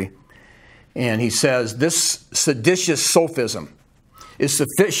slavery. And he says, this seditious sophism is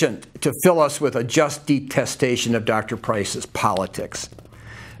sufficient to fill us with a just detestation of Dr. Price's politics.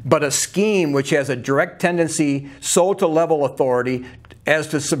 But a scheme which has a direct tendency so to level authority as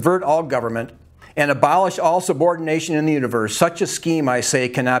to subvert all government and abolish all subordination in the universe, such a scheme, I say,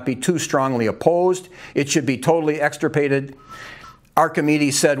 cannot be too strongly opposed. It should be totally extirpated.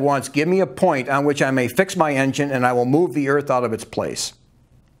 Archimedes said once, give me a point on which I may fix my engine and I will move the earth out of its place.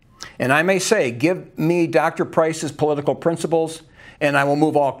 And I may say, give me Dr. Price's political principles and I will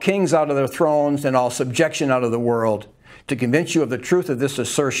move all kings out of their thrones and all subjection out of the world. To convince you of the truth of this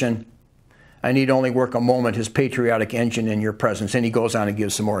assertion, I need only work a moment his patriotic engine in your presence. And he goes on and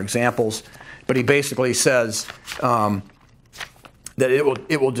gives some more examples. But he basically says that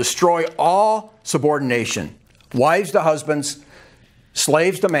it will destroy all subordination. Wives to husbands,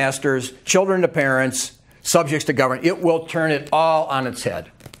 slaves to masters, children to parents, subjects to government. It will turn it all on its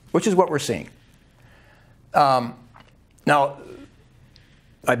head, which is what we're seeing. Now,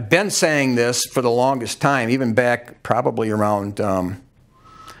 I've been saying this for the longest time, even back probably around the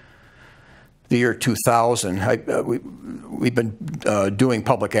year 2000. We've been doing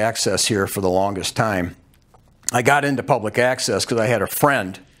public access here for the longest time. I got into public access because I had a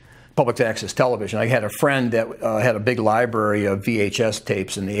friend, public access television. I had a friend that had a big library of VHS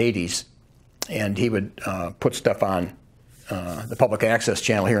tapes in the 80s, and he would put stuff on the public access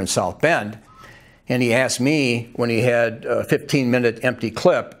channel here in South Bend. And he asked me, when he had a 15-minute empty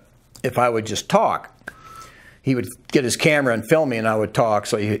clip, if I would just talk. He would get his camera and film me, and I would talk,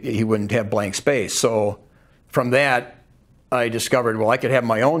 so he wouldn't have blank space. So from that, I discovered, well, I could have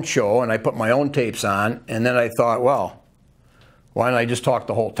my own show, and I put my own tapes on. And then I thought, well, why don't I just talk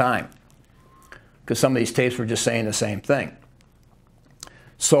the whole time? Because some of these tapes were just saying the same thing.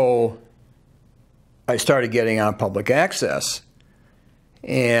 So I started getting on public access,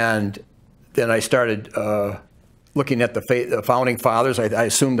 and then I started looking at the Founding Fathers. I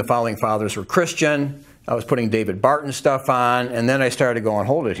assumed the Founding Fathers were Christian. I was putting David Barton stuff on, and then I started going,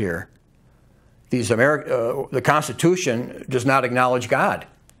 hold it here. The Constitution does not acknowledge God.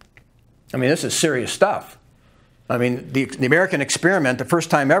 I mean, this is serious stuff. I mean, the American experiment, the first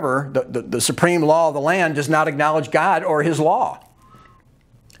time ever, the supreme law of the land does not acknowledge God or his law.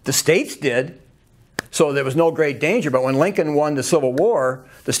 The states did, so there was no great danger. But when Lincoln won the Civil War,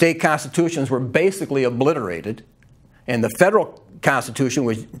 the state constitutions were basically obliterated. And the federal Constitution,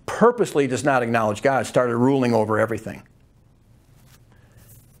 which purposely does not acknowledge God, started ruling over everything.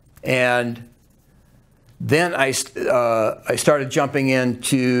 And then I started jumping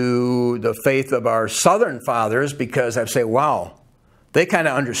into the faith of our Southern fathers, because I'd say, wow, they kind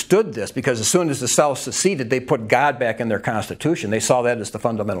of understood this, because as soon as the South seceded, they put God back in their Constitution. They saw that as the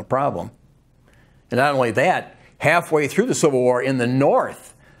fundamental problem. And not only that, halfway through the Civil War in the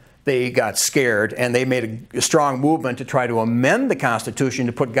North, they got scared, and they made a strong movement to try to amend the Constitution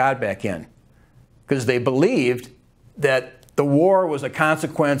to put God back in, because they believed that the war was a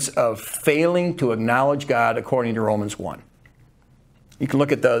consequence of failing to acknowledge God according to Romans 1. You can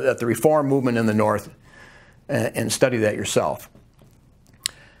look at the Reform movement in the North and study that yourself.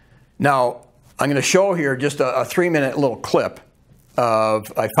 Now, I'm going to show here just a 3-minute little clip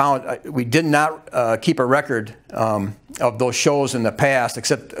of, we did not keep a record of those shows in the past,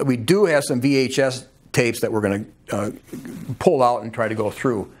 except we do have some VHS tapes that we're going to pull out and try to go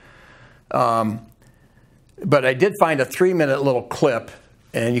through. But I did find a 3-minute little clip,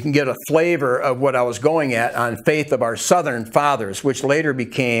 and you can get a flavor of what I was going at on faith of our Southern fathers, which later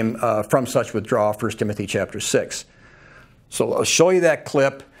became From Such Withdraw, 1 Timothy chapter 6. So I'll show you that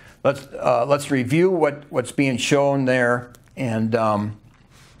clip. Let's review what's being shown there, and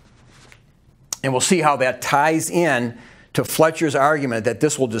we'll see how that ties in to Fletcher's argument that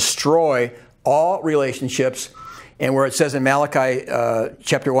this will destroy all relationships, and where it says in Malachi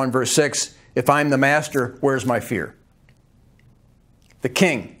chapter 1, verse 6, if I'm the master, where's my fear? The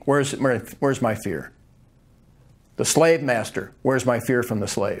king, where's my fear? The slave master, where's my fear from the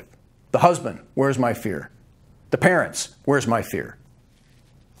slave? The husband, where's my fear? The parents, where's my fear?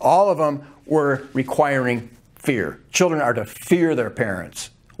 All of them were requiring fear. Children are to fear their parents.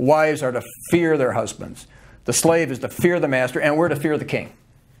 Wives are to fear their husbands. The slave is to fear the master, and we're to fear the king.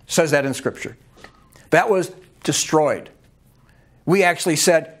 It says that in Scripture. That was destroyed. We actually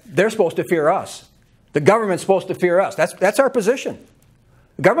said they're supposed to fear us. The government's supposed to fear us. That's our position.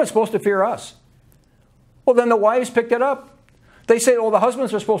 The government's supposed to fear us. Well, then the wives picked it up. They say, well, the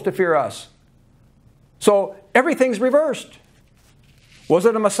husbands are supposed to fear us. So everything's reversed. Was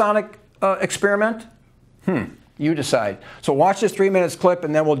it a Masonic experiment? You decide. So watch this 3-minute clip,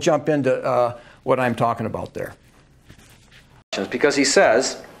 and then we'll jump into what I'm talking about there. Because he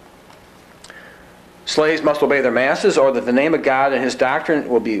says, slaves must obey their masters, or that the name of God and his doctrine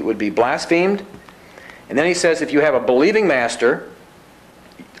would be blasphemed. And then he says, if you have a believing master,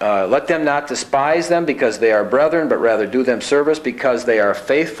 let them not despise them because they are brethren, but rather do them service because they are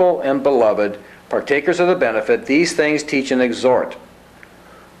faithful and beloved, partakers of the benefit. These things teach and exhort.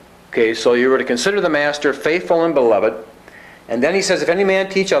 Okay, so you were to consider the master faithful and beloved. And then he says, if any man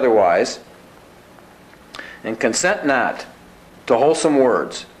teach otherwise, and consent not to wholesome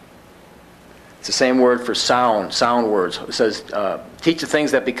words. It's the same word for sound words. It says, teach the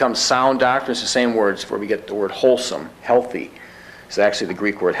things that become sound doctrine. It's the same words where we get the word wholesome, healthy. It's actually the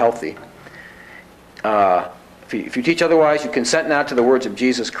Greek word healthy. If you teach otherwise, you consent not to the words of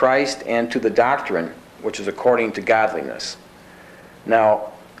Jesus Christ and to the doctrine, which is according to godliness.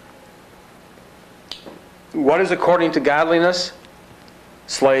 Now, what is according to godliness?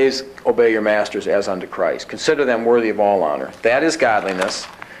 Slaves, obey your masters as unto Christ. Consider them worthy of all honor. That is godliness.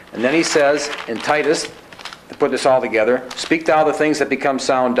 And then he says in Titus, to put this all together, speak thou the things that become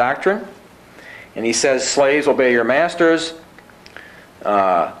sound doctrine. And he says, slaves, obey your masters,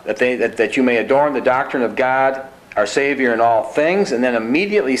 that you may adorn the doctrine of God, our Savior in all things. And then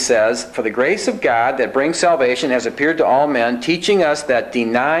immediately says, for the grace of God that brings salvation has appeared to all men, teaching us that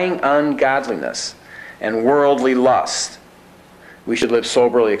denying ungodliness and worldly lust, we should live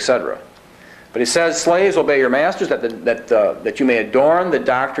soberly, etc. But he says, slaves, obey your masters, that you may adorn the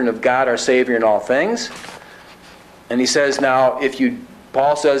doctrine of God, our Savior in all things. And he says, now,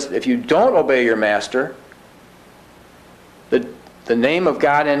 Paul says, if you don't obey your master, the name of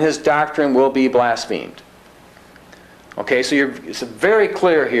God and his doctrine will be blasphemed. Okay, so it's very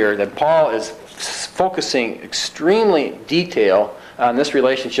clear here that Paul is focusing extremely detail on this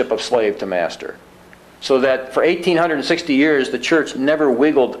relationship of slave to master. So that for 1860 years, the church never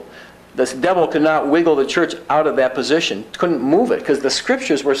wiggled. The devil could not wiggle the church out of that position, couldn't move it, because the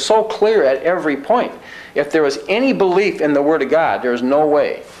scriptures were so clear at every point. If there was any belief in the Word of God, there was no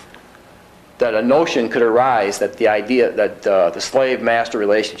way that a notion could arise that the idea that the slave-master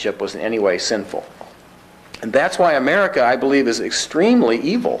relationship was in any way sinful. And that's why America, I believe, is extremely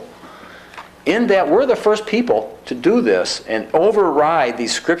evil, in that we're the first people to do this and override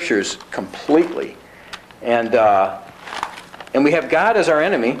these scriptures completely. And we have God as our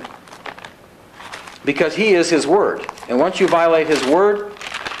enemy because he is his word. And once you violate his word,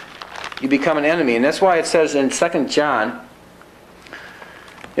 you become an enemy. And that's why it says in 2 John,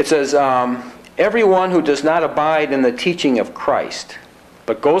 it says, everyone who does not abide in the teaching of Christ,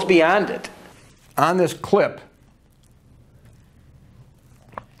 but goes beyond it. On this clip,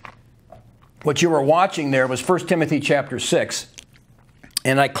 what you were watching there was 1 Timothy chapter 6.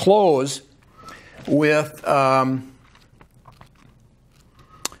 And I close with 2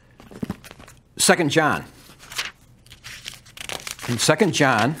 John. And 2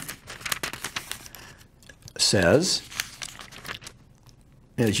 John says,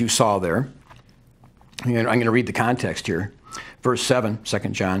 as you saw there, I'm going to read the context here. Verse 7, 2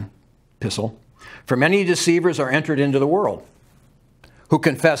 John epistle. For many deceivers are entered into the world, who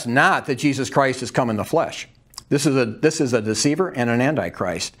confess not that Jesus Christ has come in the flesh. This is a deceiver and an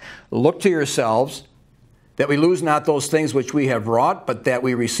antichrist. Look to yourselves, that we lose not those things which we have wrought, but that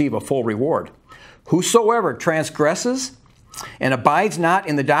we receive a full reward. Whosoever transgresses and abides not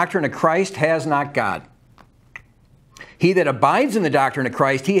in the doctrine of Christ has not God. He that abides in the doctrine of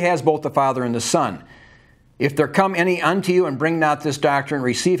Christ, he has both the Father and the Son. If there come any unto you and bring not this doctrine,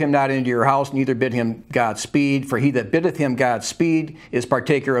 receive him not into your house, neither bid him Godspeed. For he that biddeth him Godspeed is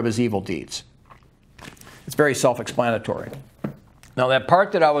partaker of his evil deeds. It's very self-explanatory. Now that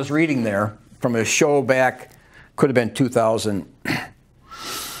part that I was reading there from a show back, could have been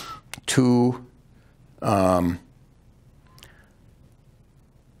 2002.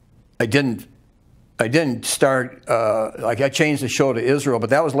 I didn't start, I changed the show to Israel,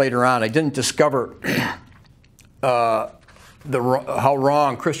 but that was later on. I didn't discover how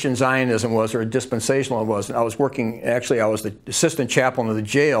wrong Christian Zionism was or dispensational it was. I was working, actually I was the assistant chaplain of the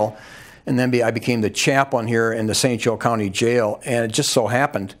jail, and then I became the chaplain here in the St. Joe County Jail, and it just so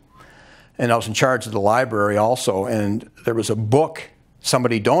happened, and I was in charge of the library also, and there was a book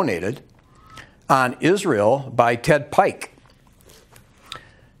somebody donated on Israel by Ted Pike.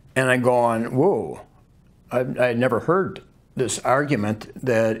 And I'm going, whoa, I had never heard this argument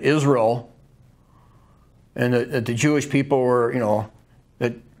that Israel and that the Jewish people were,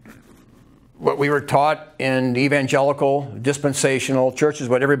 that what we were taught in evangelical, dispensational churches,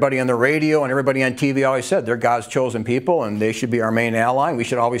 what everybody on the radio and everybody on TV always said, they're God's chosen people and they should be our main ally and we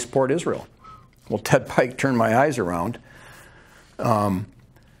should always support Israel. Well, Ted Pike turned my eyes around.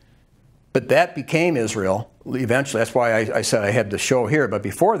 But that became Israel eventually. That's why I said I had the show here. But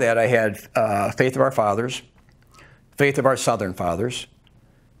before that, I had Faith of Our Fathers, Faith of Our Southern Fathers,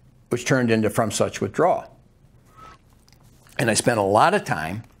 which turned into From Such Withdraw. And I spent a lot of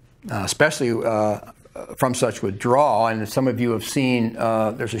time, especially From Such Withdraw. And some of you have seen,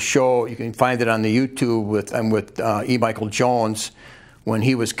 there's a show, you can find it on the YouTube with E. Michael Jones, when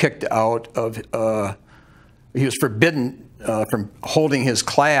he was kicked out of, he was forbidden from holding his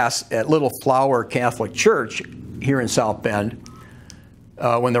class at Little Flower Catholic Church here in South Bend.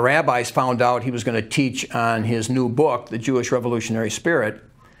 When the rabbis found out he was going to teach on his new book, The Jewish Revolutionary Spirit,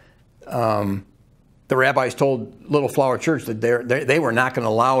 the rabbis told Little Flower Church that they were not going to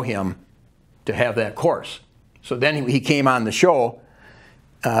allow him to have that course. So then he came on the show,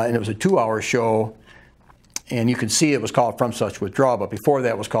 and it was a 2-hour show, and you can see it was called From Such Withdraw, but before that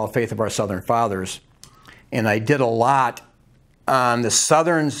it was called Faith of Our Southern Fathers. And I did a lot on the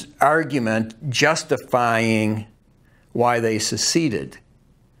Southern's argument justifying why they seceded.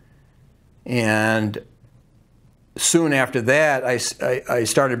 And soon after that, I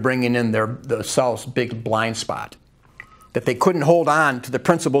started bringing in the South's big blind spot, that they couldn't hold on to the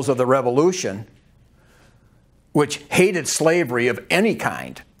principles of the Revolution, which hated slavery of any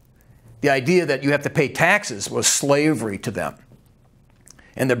kind. The idea that you have to pay taxes was slavery to them.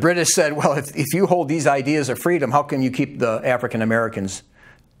 And the British said, well, if you hold these ideas of freedom, how can you keep the African Americans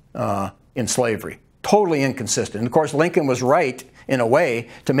in slavery? Totally inconsistent. And of course, Lincoln was right in a way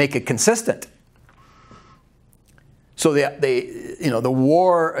to make it consistent. So the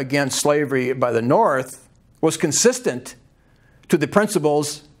war against slavery by the North was consistent to the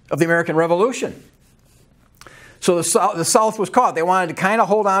principles of the American Revolution. So the South was caught. They wanted to kind of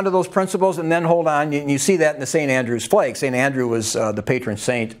hold on to those principles and then hold on. You see that in the St. Andrew's flag. St. Andrew was the patron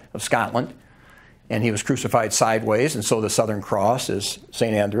saint of Scotland, and he was crucified sideways, and so the Southern Cross is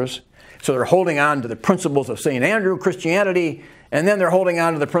St. Andrew's. So they're holding on to the principles of St. Andrew, Christianity, and then they're holding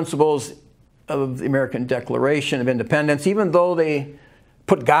on to the principles of the American Declaration of Independence, even though they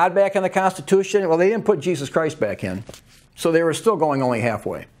put God back in the Constitution. Well, they didn't put Jesus Christ back in. So they were still going only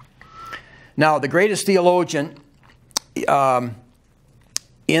halfway. Now, the greatest theologian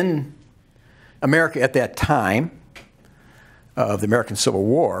in America at that time of the American Civil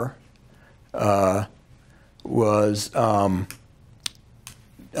War was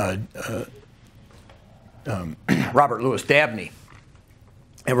Robert Louis Dabney.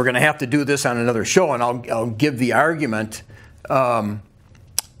 And we're going to have to do this on another show, and I'll give the argument that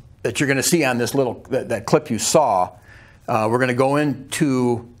you're going to see on this that clip you saw. We're going to go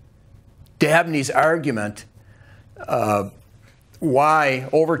into Dabney's argument why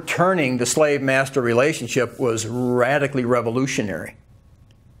overturning the slave-master relationship was radically revolutionary.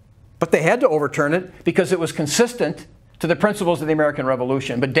 But they had to overturn it because it was consistent to the principles of the American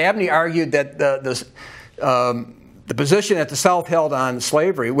Revolution. But Dabney argued that the position that the South held on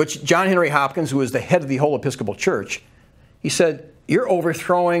slavery, which John Henry Hopkins, who was the head of the whole Episcopal Church, he said, you're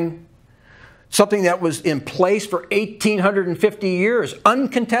overthrowing something that was in place for 1,850 years,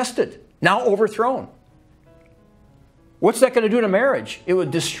 uncontested, now overthrown. What's that going to do to marriage? It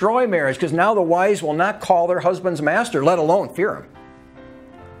would destroy marriage, because now the wives will not call their husband's master, let alone fear him.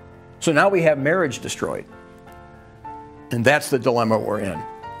 So now we have marriage destroyed. And that's the dilemma we're in.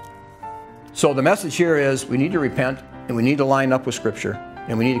 So the message here is we need to repent, and we need to line up with Scripture,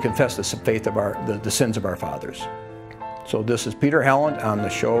 and we need to confess the faith of the sins of our fathers. So this is Peter Helland on the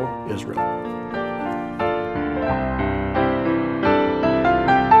show Israel.